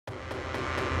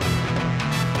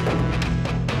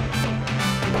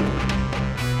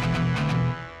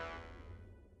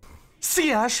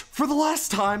Hey Ash, for the last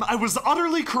time, I was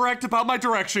utterly correct about my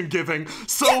direction giving,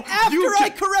 so after I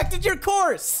corrected your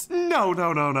course! No.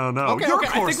 Okay, Your I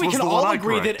course think we was can the one all I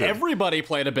agree that corrected. everybody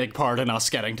played a big part in us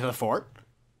getting to the fort.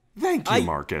 Thank you,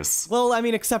 Markus. Well, I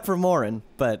mean, except for Morin,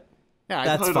 but Yeah,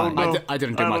 that's I fine. don't know. I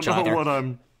didn't do much I either.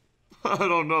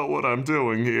 don't know what I'm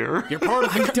doing here. You're part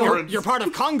of you're part of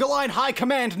Conga Line High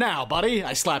Command now, buddy.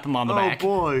 I slap him on the back. Oh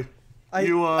boy.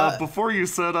 Before you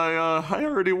said I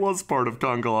already was part of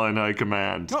Conga Line High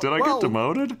Command. Did I get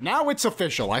demoted? Now it's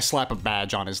official. I slap a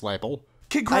badge on his label.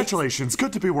 Congratulations.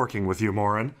 Good to be working with you,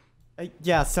 Morin.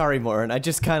 Yeah, sorry, Morin. I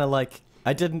just kind of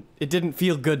it didn't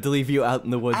feel good to leave you out in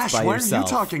the woods Ash, by why yourself. are you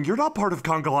talking? You're not part of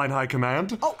Conga Line High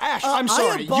Command. Oh, Ash, I'm I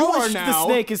sorry. You are abolished now the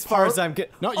snake as far as I'm good.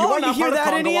 No, you are now hear part of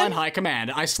that, Conga Inien? Line High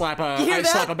Command. I slap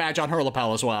a badge on her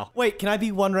lapel as well. Wait, can I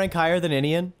be one rank higher than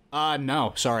Inien?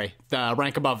 No, sorry. The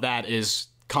rank above that is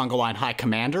Conga Line High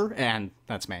Commander, and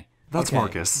that's me. That's Okay,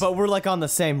 Markus. But we're on the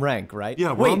same rank, right?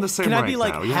 Yeah, we're Wait, on the same can I rank be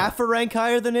now, yeah. half a rank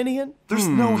higher than Inien? There's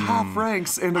no half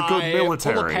ranks in a good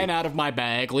military. I pull a pen out of my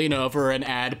bag, lean over, and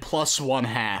add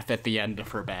 +1/2 at the end of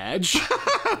her badge.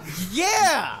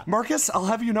 Yeah! Markus, I'll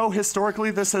have you know,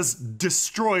 historically, this has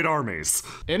destroyed armies.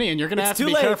 Inien, you're gonna have to too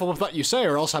be late. careful with what you say,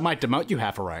 or else I might demote you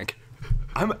half a rank.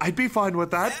 I'd be fine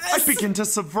with that. Yes! I'd begin to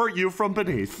subvert you from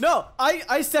beneath. No,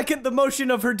 I second the motion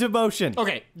of her demotion.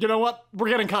 Okay, you know what? We're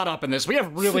getting caught up in this. We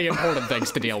have really important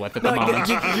things to deal with at the moment.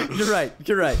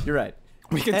 You're right.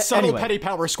 We can settle anyway. petty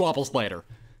power squabbles later.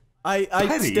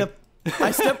 Petty?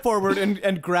 I step forward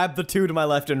and grab the two to my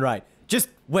left and right. Just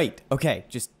wait, okay?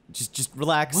 Just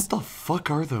relax. What the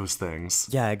fuck are those things?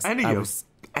 Yeah,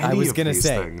 I was gonna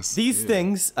say these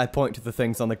things. I point to the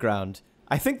things on the ground.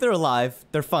 I think they're alive.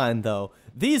 They're fine though.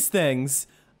 These things,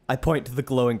 I point to the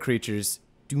glowing creatures.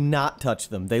 Do not touch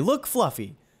them. They look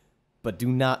fluffy, but do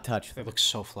not touch They them. look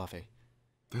so fluffy.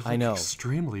 They're I know.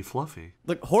 extremely fluffy.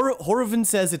 Look, Horovan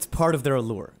says it's part of their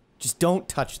allure. Just don't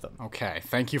touch them. Okay,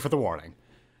 thank you for the warning.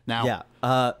 Now,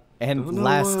 Yeah. And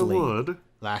lastly,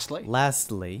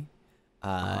 lastly,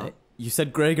 you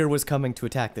said Gregor was coming to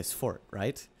attack this fort,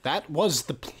 right? that was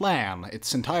the plan.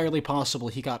 It's entirely possible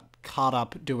he got caught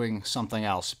up doing something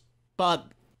else. But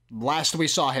last we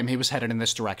saw him, he was headed in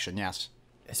this direction, yes.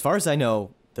 As far as I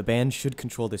know, the band should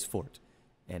control this fort.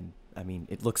 And, I mean,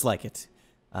 it looks like it.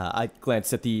 I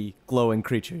glanced at the glowing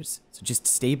creatures. So just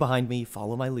stay behind me,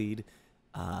 follow my lead.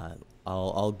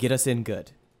 I'll get us in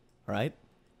good. All right?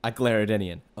 I glare at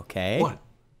Inien. Okay? What?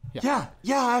 Yeah,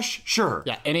 Ash, sure.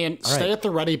 Yeah, Inien, stay right. at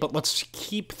the ready, but let's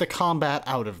keep the combat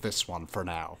out of this one for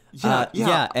now.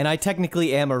 Yeah, and I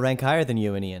technically am a rank higher than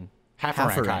you, Inien. Half a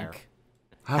rank higher.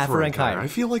 Half a rank higher. I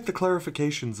feel like the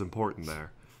clarification's important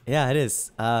there. Yeah, it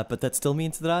is. But that still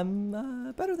means that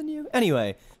I'm better than you.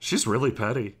 Anyway, She's really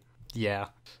petty. Yeah.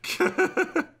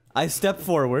 I step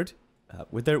forward.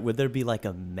 Would there be like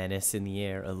a menace in the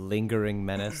air, a lingering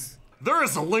menace? There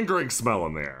is a lingering smell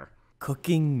in the air.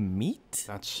 Cooking meat?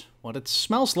 That's what it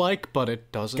smells like, but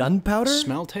it doesn't Gunpowder?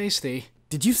 smell tasty.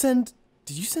 Did you send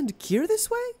Kier this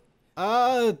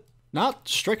way? Not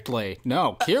strictly.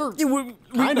 No, Kier Yeah, we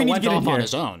kind of need to went get in off on here.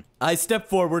 his own. I step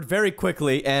forward very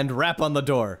quickly and rap on the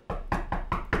door.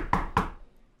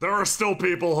 There are still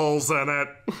people holes in it.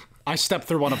 I stepped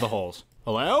through one of the holes.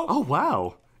 Hello? Oh,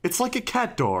 wow. It's like a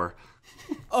cat door.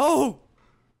 Oh,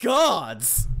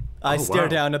 gods! I stare wow.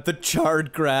 down at the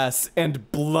charred grass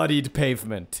and bloodied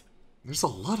pavement. There's a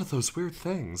lot of those weird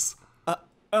things.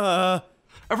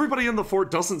 Everybody in the fort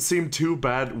doesn't seem too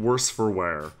bad worse for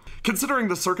wear. Considering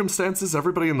the circumstances,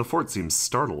 everybody in the fort seems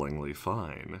startlingly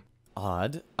fine.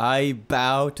 Odd. I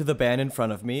bow to the band in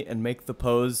front of me and make the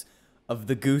pose of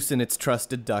the goose and its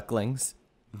trusted ducklings.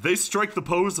 They strike the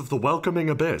pose of the welcoming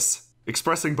abyss,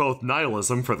 expressing both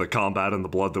nihilism for the combat and the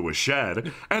blood that was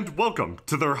shed, and welcome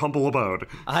to their humble abode.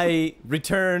 I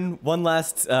return one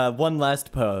last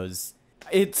pose.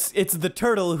 It's the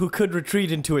turtle who could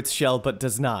retreat into its shell but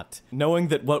does not, knowing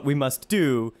that what we must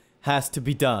do has to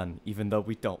be done, even though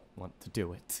we don't want to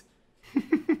do it.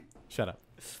 Shut up.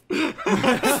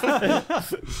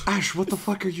 Ash, what the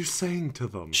fuck are you saying to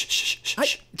them? Shh.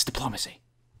 It's diplomacy.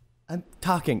 I'm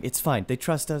talking. It's fine. They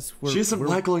trust us. She isn't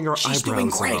waggling her She's doing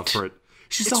eyebrows great. enough for it.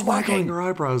 She's It's not waggling working. her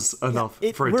eyebrows enough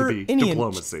for it to we're- be Inien,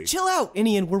 diplomacy. Chill out,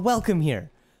 Inien. We're welcome here.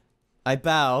 I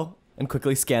bow and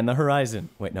quickly scan the horizon.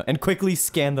 Wait, no. And quickly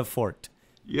scan the fort.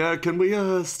 Yeah, can we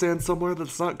stand somewhere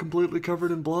that's not completely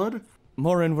covered in blood?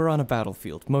 Morin, we're on a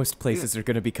battlefield. Most places are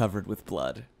going to be covered with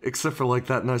blood. Except for like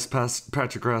that nice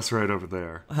patch of grass right over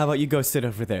there. How about you go sit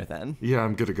over there then? Yeah,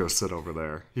 I'm gonna go sit over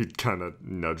there. He kind of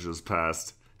nudges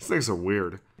past. These things are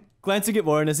weird. Glancing at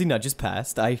Morin as he nudges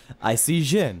past, I see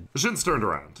Jin. Jin's turned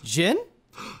around. Jin?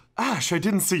 Ashe, I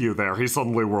didn't see you there. He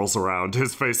suddenly whirls around.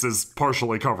 His face is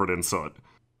partially covered in soot.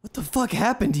 What the fuck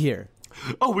happened here?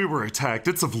 Oh, we were attacked.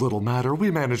 It's of little matter. We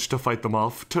managed to fight them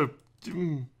off to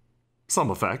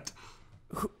some effect.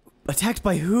 Attacked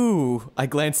by who? I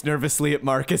glanced nervously at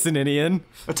Markus and Inien.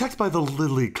 Attacked by the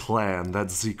Lily clan, that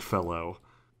Zeke fellow.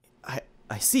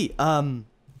 I see.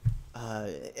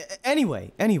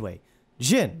 Anyway,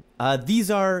 Jin,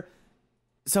 these are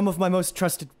some of my most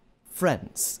trusted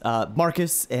friends.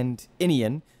 Markus and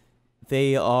Inien.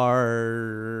 They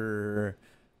are...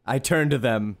 I turn to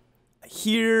them.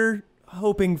 Here,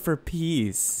 hoping for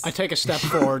peace. I take a step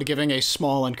forward, giving a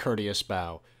small and courteous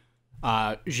bow.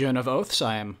 Jin of Oaths,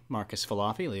 I am Markus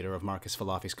Falafi, leader of Markus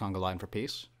Falafi's Congo Line for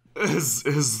Peace.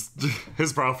 His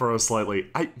brow furrows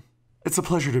slightly. It's a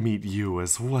pleasure to meet you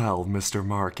as well, Mr.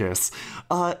 Markus.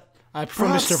 I prefer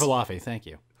Mr. Falafi, thank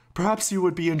you. Perhaps you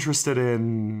would be interested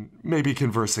in maybe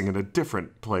conversing in a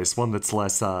different place, one that's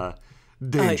less,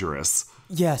 dangerous.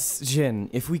 Yes,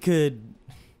 Jin, if we could...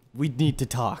 We'd need to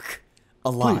talk. A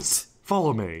lot. Please,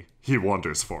 follow me. He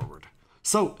wanders forward.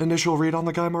 So, initial read on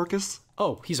the guy, Markus?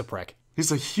 Oh, he's a prick.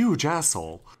 He's a huge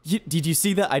asshole. Did you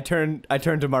see that? I turn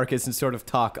to Markus and sort of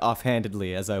talk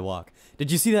offhandedly as I walk.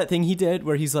 Did you see that thing he did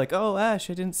where he's like, "Oh, Ashe,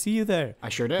 I didn't see you there." I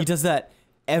sure did. He does that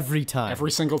every time.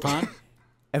 Every single time?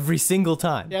 Every single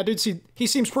time. Yeah, dude, he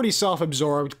seems pretty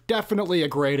self-absorbed. Definitely a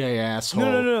grade A asshole.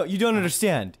 No, you don't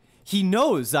understand. He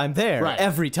knows I'm there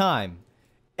every time.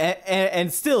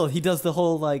 And still, he does the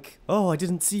whole, like, "Oh, I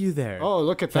didn't see you there." Oh,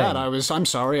 look at that. I'm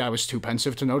sorry, I was too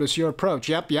pensive to notice your approach.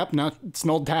 Yep, no, it's an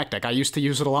old tactic. I used to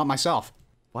use it a lot myself.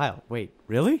 Wow, wait,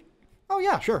 really? Oh,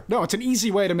 yeah, sure. No, it's an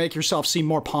easy way to make yourself seem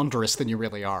more ponderous than you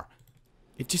really are.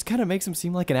 It just kind of makes him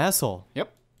seem like an asshole.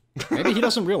 Yep. Maybe he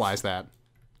doesn't realize that.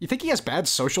 You think he has bad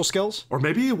social skills? Or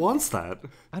maybe he wants that.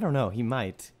 I don't know, he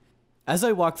might. As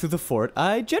I walk through the fort,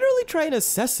 I generally try and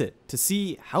assess it to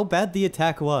see how bad the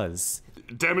attack was.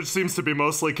 Damage seems to be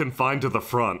mostly confined to the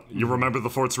front. You remember the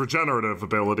fort's regenerative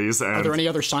abilities, and... Are there any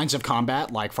other signs of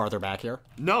combat, like farther back here?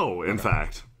 No, in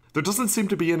fact. There doesn't seem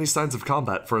to be any signs of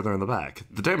combat further in the back.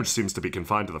 The damage seems to be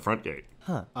confined to the front gate.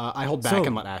 Huh. I hold back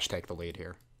and let Ashe take the lead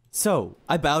here. So,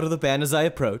 I bow to the band as I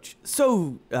approach.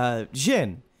 So,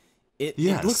 Jin, it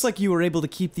looks like you were able to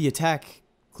keep the attack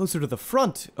closer to the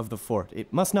front of the fort.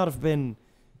 It must not have been,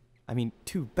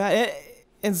 too bad.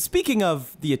 And speaking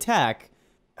of the attack,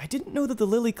 I didn't know that the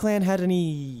Lily clan had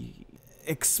any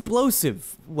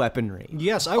explosive weaponry.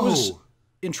 Yes, I was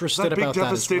interested about that as well. That big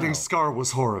devastating scar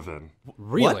was Horrivan.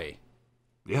 Really?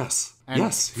 What? Yes. And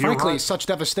yes. Frankly, such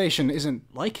devastation isn't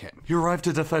like him. He arrived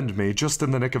to defend me just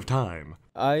in the nick of time.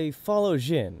 I follow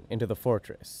Jin into the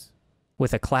fortress.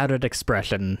 With a clouded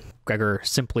expression, Gregor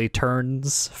simply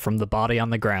turns from the body on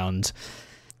the ground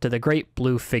to the great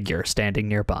blue figure standing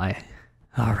nearby.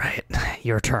 All right,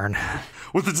 your turn.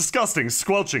 With a disgusting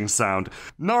squelching sound,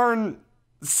 Narn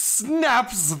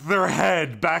snaps their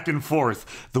head back and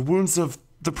forth, the wounds of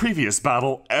the previous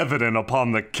battle evident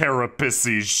upon the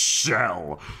carapace's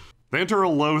shell. They enter a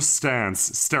low stance,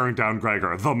 staring down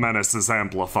Gregor. The menace is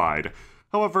amplified.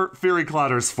 However, Fury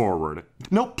clatters forward.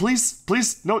 No, please,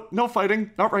 no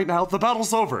fighting, not right now. The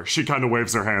battle's over. She kind of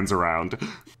waves her hands around.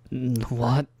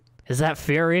 What? Is that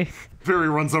Fury? Fury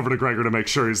runs over to Gregor to make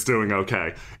sure he's doing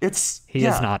okay. He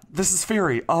is not. This is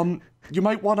Fury. You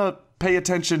might want to pay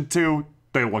attention to...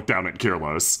 They look down at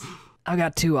Kirlos. I've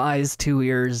got 2 eyes, 2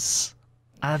 ears.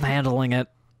 I'm handling it.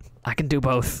 I can do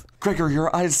both. Gregor,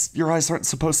 your eyes aren't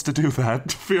supposed to do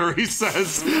that, Fury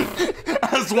says,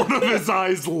 as one of his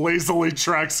eyes lazily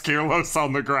tracks Kirlos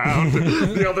on the ground,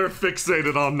 the other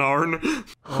fixated on Narn.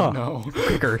 Oh no.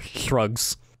 Gregor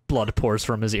shrugs. Blood pours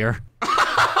from his ear.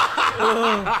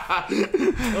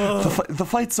 The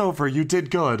fight's over. You did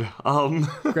good.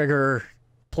 Gregor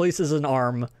places an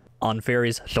arm on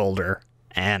Fury's shoulder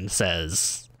and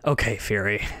says, "Okay,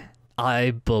 Fury,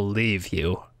 I believe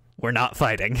you. We're not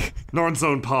fighting." Narn's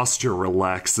own posture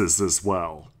relaxes as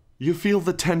well. You feel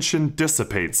the tension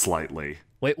dissipate slightly.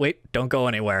 Wait, don't go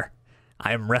anywhere.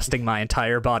 I am resting my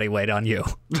entire body weight on you.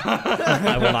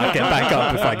 I will not get back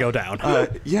up if I go down.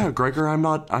 Yeah, Gregor, I'm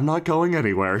not going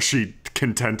anywhere. She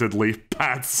contentedly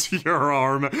pats your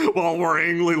arm while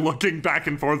worryingly looking back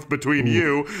and forth between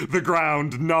you, the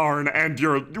ground, Narn, and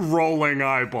your rolling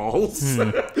eyeballs.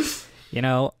 You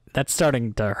know, that's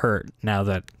starting to hurt now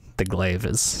that the glaive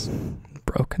is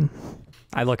broken.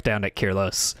 I look down at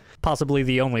Kirlos, possibly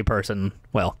the only person,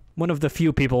 well, one of the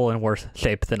few people in worse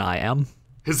shape than I am.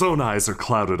 His own eyes are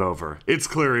clouded over. It's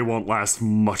clear he won't last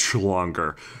much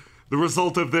longer. The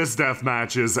result of this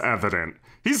deathmatch is evident.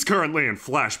 He's currently in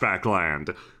flashback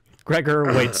land. Gregor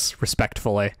waits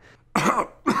respectfully.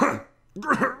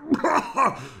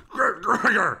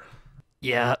 Gregor!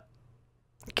 Yeah,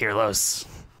 Kirlos.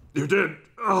 You did.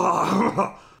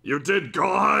 You did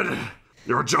good.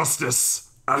 Your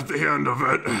justice at the end of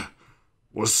it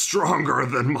was stronger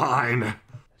than mine.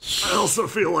 I also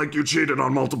feel like you cheated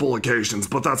on multiple occasions,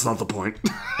 but that's not the point.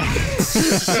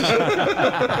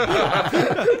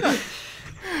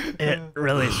 It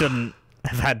really shouldn't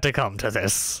have had to come to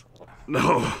this.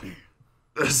 No,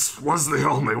 this was the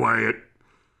only way it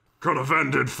could have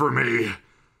ended for me.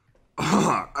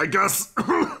 I guess,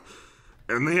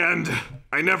 in the end,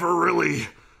 I never really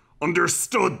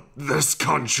understood this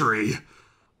country.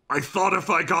 I thought if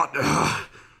I got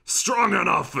strong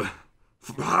enough,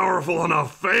 powerful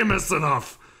enough, famous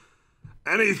enough,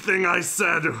 anything I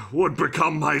said would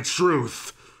become my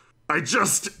truth. I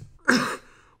just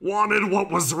wanted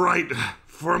what was right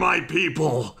for my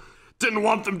people. Didn't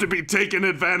want them to be taken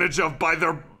advantage of by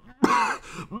their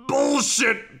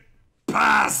bullshit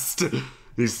past,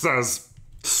 he says,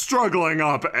 struggling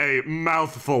up a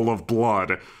mouthful of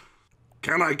blood.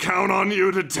 Can I count on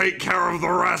you to take care of the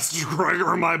rest,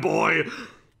 Gregor, my boy?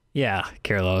 Yeah,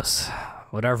 Kirlos.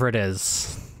 Whatever it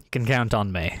is, you can count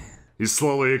on me. He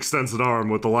slowly extends an arm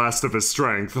with the last of his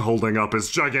strength, holding up his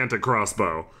gigantic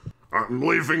crossbow. I'm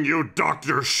leaving you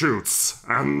Dr. Schutz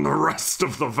and the rest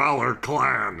of the Valor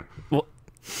clan. What?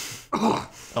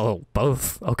 Oh,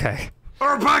 both? Okay.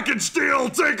 Our package deal!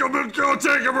 Take him and go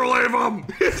take him or leave him!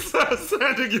 He says,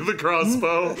 handing you the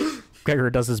crossbow. Gregor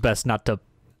does his best not to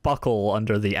buckle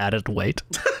under the added weight.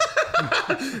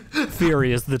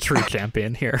 Fury is the true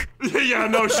champion here. Yeah,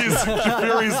 no,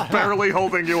 Fury's barely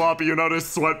holding you up. You notice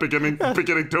sweat beginning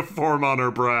to form on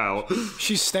her brow.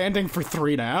 She's standing for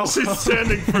 3 now. She's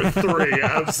standing for 3,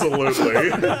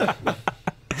 absolutely.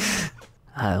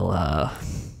 I'll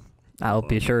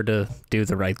be sure to do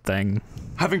the right thing.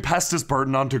 Having passed his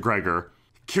burden on to Gregor,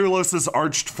 Kirlos'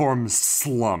 arched form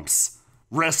slumps,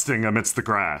 resting amidst the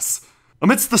grass.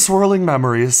 Amidst the swirling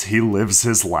memories, he lives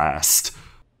his last.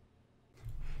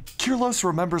 Kirlos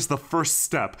remembers the first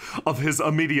step of his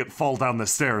immediate fall down the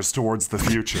stairs towards the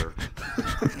future.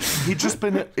 He'd just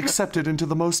been accepted into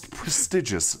the most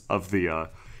prestigious of the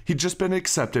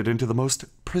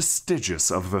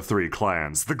 3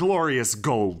 clans, the glorious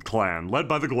Gold Clan, led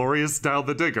by the glorious Dow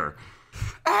the Digger.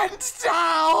 And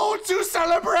now, to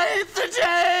celebrate the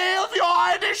day of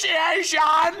your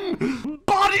initiation,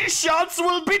 body shots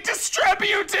will be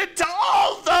distributed to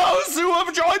all those who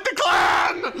have joined the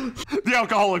clan! The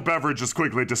alcoholic beverage is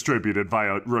quickly distributed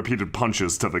via repeated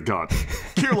punches to the gut.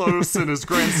 Kirlos, in his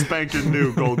grand spanking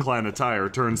new Gold Clan attire,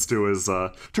 turns to his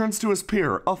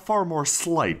peer, a far more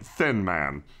slight, thin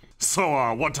man.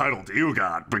 So, what title do you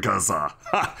got? Because,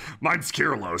 mine's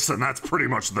Kirlos, and that's pretty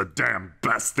much the damn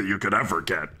best that you could ever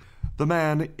get. The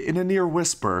man, in a near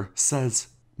whisper, says,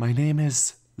 my name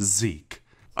is Zeke.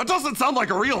 That doesn't sound like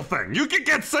a real thing. You could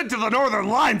get sent to the Northern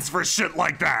Lines for shit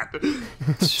like that.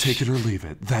 Take it or leave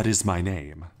it. That is my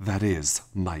name. That is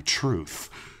my truth.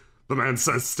 The man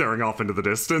says, staring off into the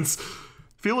distance.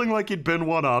 Feeling like he'd been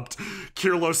one-upped,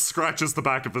 Kirlos scratches the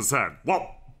back of his head.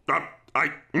 Well, that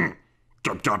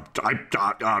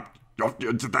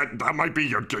might be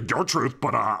your truth,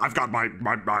 but I've got my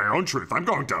own truth. I'm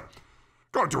going to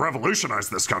revolutionize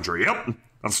this country. Yep,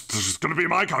 that's just going to be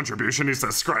my contribution, he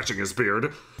says, scratching his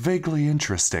beard. Vaguely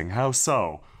interesting. How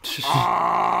so? Kirlos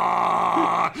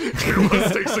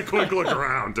takes a quick look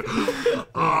around.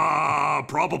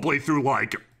 Probably through,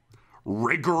 like,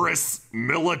 rigorous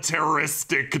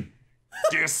militaristic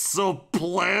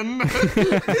discipline.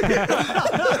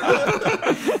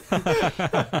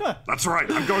 That's right.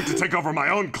 I'm going to take over my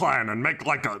own clan and make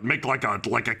like a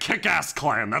kick-ass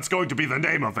clan. That's going to be the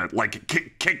name of it. Like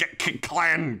kick-ass.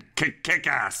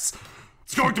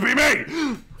 It's going to be me.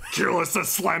 Kirlos says,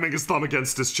 slamming his thumb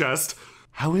against his chest.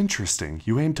 How interesting.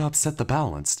 You aim to upset the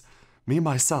balance. Me,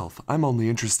 myself, I'm only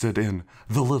interested in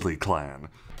the Lily clan.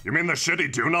 You mean the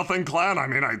shitty do-nothing clan? I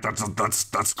mean,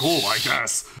 that's cool, I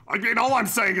guess. I mean, all I'm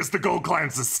saying is the Gold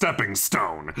Clan's a stepping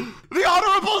stone. The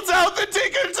Honorable Dow the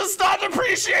Digger does not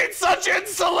appreciate such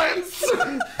insolence!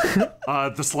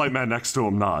 The slight man next to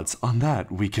him nods. On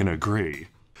that, we can agree.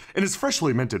 In his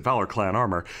freshly minted Valor Clan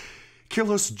armor,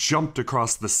 Kirlos jumped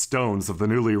across the stones of the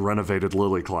newly renovated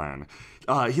Lily Clan.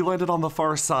 He landed on the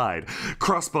far side,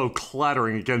 crossbow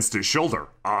clattering against his shoulder.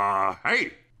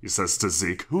 Hey! He says to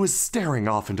Zeke, who is staring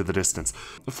off into the distance.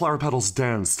 The flower petals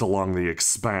danced along the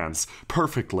expanse,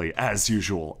 perfectly, as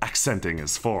usual, accenting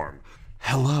his form.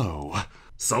 Hello.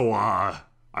 So, I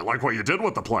like what you did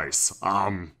with the place.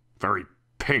 Very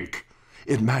pink.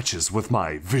 It matches with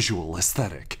my visual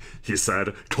aesthetic, he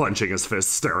said, clenching his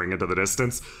fist, staring into the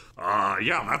distance.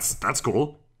 Yeah, that's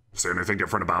cool. See anything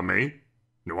different about me?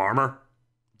 New armor?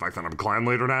 The fact that I'm clan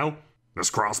leader now? This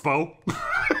crossbow?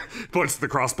 Points to the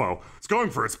crossbow. It's going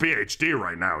for its PhD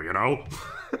right now, you know?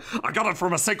 I got it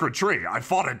from a sacred tree. I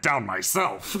fought it down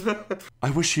myself. I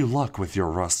wish you luck with your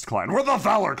Rust clan. We're the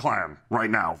Valor clan right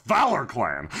now. Valor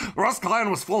clan. Rust clan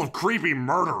was full of creepy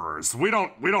murderers. We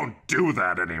don't do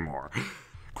that anymore.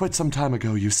 Quite some time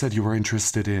ago, you said you were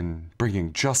interested in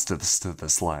bringing justice to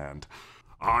this land.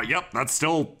 Yep, that's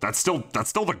still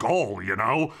the goal, you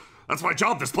know? That's my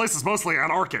job. This place is mostly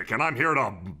anarchic, and I'm here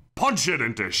to punch it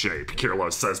into shape,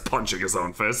 Kirlos says, punching his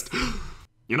own fist.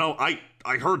 You know, I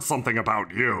heard something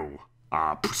about you.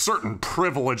 Certain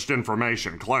privileged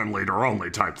information, clan leader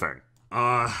only type thing.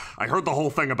 I heard the whole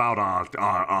thing about,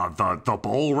 the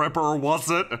Bull Ripper, was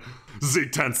it?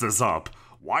 Zeke tenses up.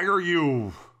 Why are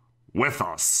you with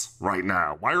us right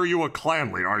now? Why are you a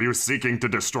clan leader? Are you seeking to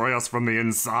destroy us from the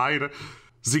inside?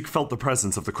 Zeke felt the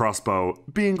presence of the crossbow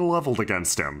being leveled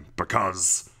against him,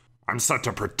 because I'm set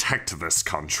to protect this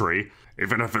country,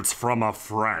 even if it's from a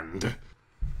friend.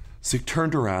 Zeke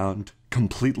turned around,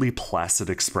 completely placid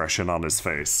expression on his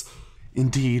face.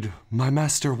 Indeed, my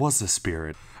master was a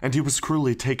spirit, and he was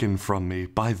cruelly taken from me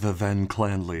by the then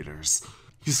clan leaders.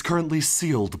 He's currently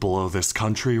sealed below this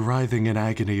country, writhing in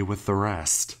agony with the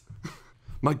rest.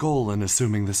 My goal in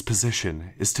assuming this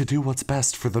position is to do what's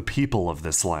best for the people of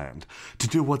this land, to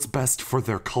do what's best for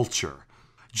their culture.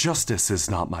 Justice is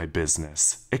not my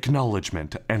business.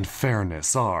 Acknowledgement and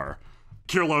fairness are.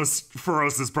 Kirlos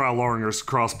furrows his brow, lowering his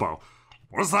crossbow.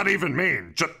 What does that even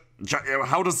mean?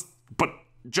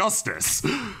 Justice?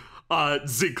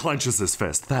 Zeke clenches his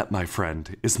fist. That, my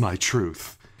friend, is my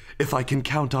truth. If I can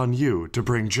count on you to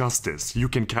bring justice, you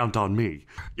can count on me.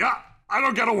 Yeah, I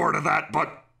don't get a word of that,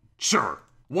 but sure.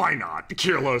 Why not?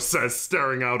 Kirlos says,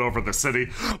 staring out over the city.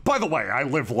 By the way, I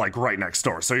live, right next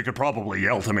door, so you could probably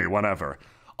yell to me whenever.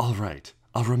 All right,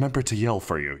 I'll remember to yell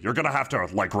for you. You're gonna have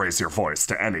to, raise your voice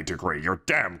to any degree. You're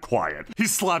damn quiet. He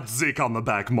slapped Zeke on the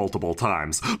back multiple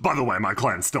times. By the way, my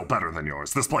clan's still better than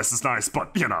yours. This place is nice,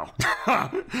 but, you know.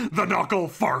 The Knuckle,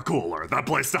 far cooler. That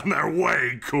place down there,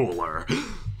 way cooler.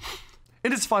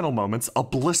 In his final moments, a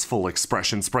blissful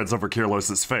expression spreads over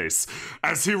Kirlos' face,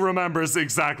 as he remembers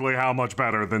exactly how much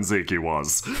better than Zeke he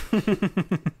was.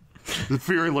 The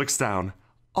Fury looks down.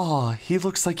 Aw, he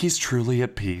looks like he's truly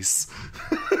at peace.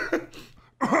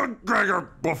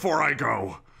 Gregor, before I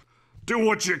go, do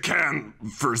what you can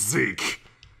for Zeke.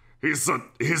 He's a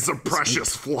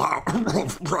precious flower.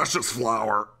 Precious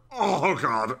flower. Oh,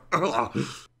 God.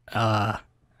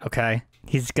 Okay.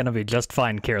 He's gonna be just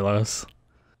fine, Kirlos.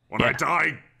 When I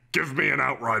die, give me an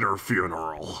Outrider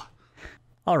funeral.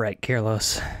 All right,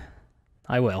 Kirlos.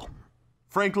 I will.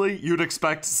 Frankly, you'd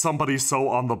expect somebody so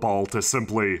on the ball to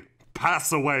simply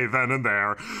pass away then and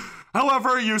there.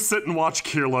 However, you sit and watch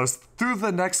Kirlos through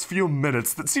the next few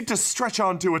minutes that seem to stretch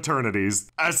on to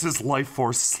eternities as his life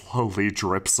force slowly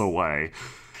drips away.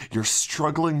 Your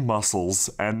struggling muscles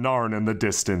and Narn in the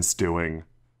distance doing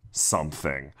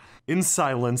something. In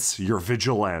silence, your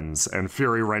vigil ends, and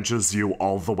Fury wrenches you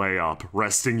all the way up,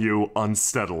 resting you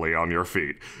unsteadily on your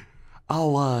feet.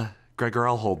 Gregor,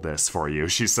 I'll hold this for you,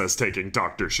 she says, taking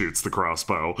Dr. Shoots the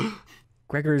crossbow.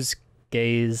 Gregor's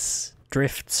gaze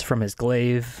drifts from his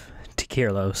glaive to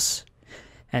Kirlos,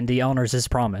 and he honors his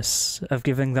promise of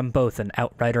giving them both an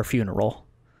Outrider funeral,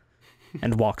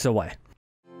 and walks away.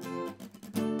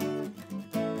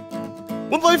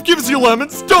 When life gives you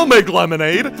lemons, don't make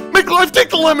lemonade. Make life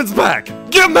take the lemons back.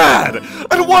 Get mad.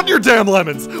 I don't want your damn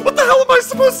lemons. What the hell am I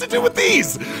supposed to do with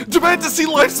these? Demand to see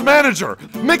life's manager.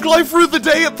 Make life rue the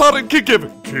day it thought it could give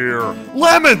Kier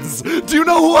lemons. Do you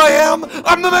know who I am?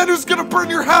 I'm the man who's gonna burn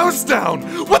your house down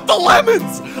with the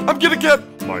lemons. I'm gonna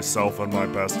get myself and my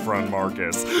best friend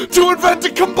Markus to invent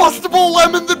a combustible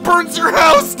lemon that burns your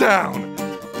house down.